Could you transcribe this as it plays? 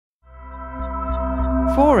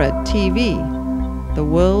FORA.tv. The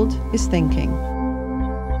world is thinking.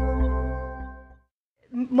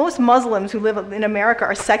 Most Muslims who live in America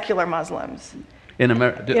are secular Muslims. In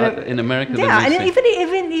America, yeah,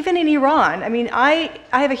 and even in Iran. I mean, I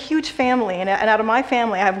have a huge family, and out of my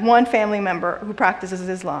family, I have one family member who practices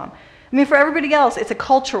Islam. I mean, for everybody else, it's a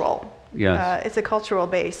cultural. Yes. It's a cultural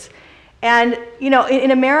base. And, you know,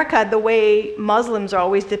 in America, the way Muslims are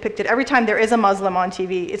always depicted, every time there is a Muslim on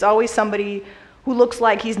TV, it's always somebody who looks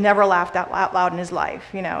like he's never laughed out loud in his life,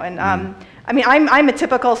 you know. And I mean, I'm a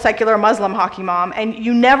typical secular Muslim hockey mom, and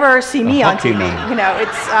you never see me on TV. Mom. You know,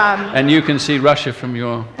 it's. And you can see Russia from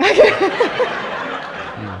your.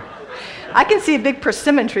 I can see a big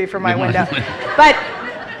persimmon tree from my window, but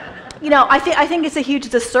you know, I think it's a huge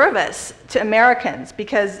disservice to Americans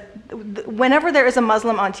because whenever there is a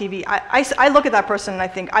Muslim on TV, I look at that person and I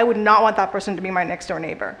think I would not want that person to be my next door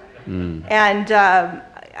neighbor. And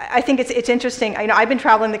I think it's interesting. You know, I've been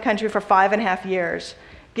traveling the country for 5.5 years,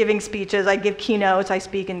 giving speeches. I give keynotes. I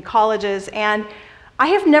speak in colleges, and I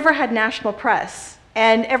have never had national press.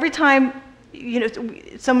 And every time, you know,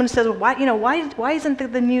 someone says, well, why isn't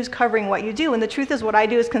the news covering what you do? And the truth is, what I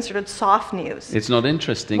do is considered soft news. It's not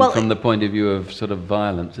interesting from the point of view of sort of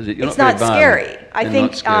violence, is it? It's not scary. I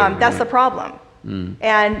think that's the problem.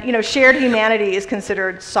 And you know, shared humanity is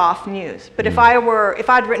considered soft new. But if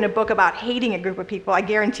I'd written a book about hating a group of people, I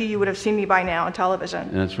guarantee you would have seen me by now on television.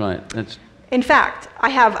 That's right. In fact, I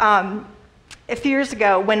have a few years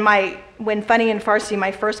ago when Funny and Farsi,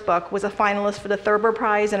 my first book, was a finalist for the Thurber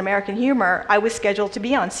Prize in American Humor, I was scheduled to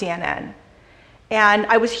be on CNN. And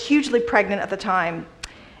I was hugely pregnant at the time.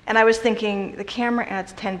 And I was thinking, the camera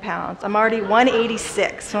adds 10 pounds. I'm already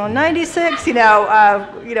 186, so 96, you know,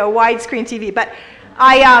 widescreen TV. But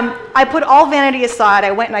I put all vanity aside.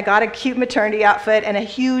 I went and I got a cute maternity outfit and a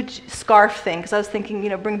huge scarf thing, because I was thinking, you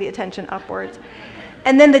know, bring the attention upwards.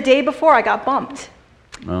 And then the day before, I got bumped.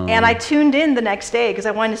 And I tuned in the next day because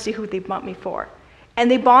I wanted to see who they bumped me for. And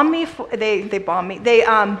they bumped me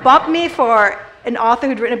for an author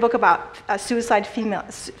who'd written a book about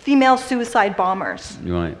female suicide bombers.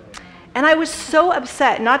 Right. And I was so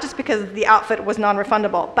upset, not just because the outfit was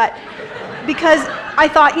non-refundable, but because I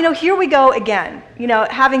thought, you know, here we go again, you know,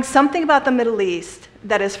 having something about the Middle East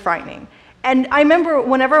that is frightening. And I remember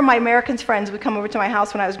whenever my American friends would come over to my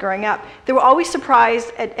house when I was growing up, they were always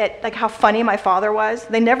surprised at like how funny my father was.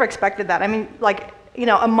 They never expected that. I mean, like, you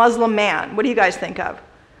know, a Muslim man, what do you guys think of?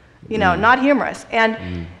 You know, not humorous.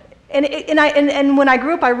 And when I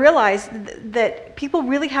grew up, I realized that people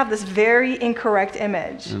really have this very incorrect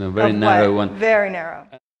image. And a very narrow one. Very narrow.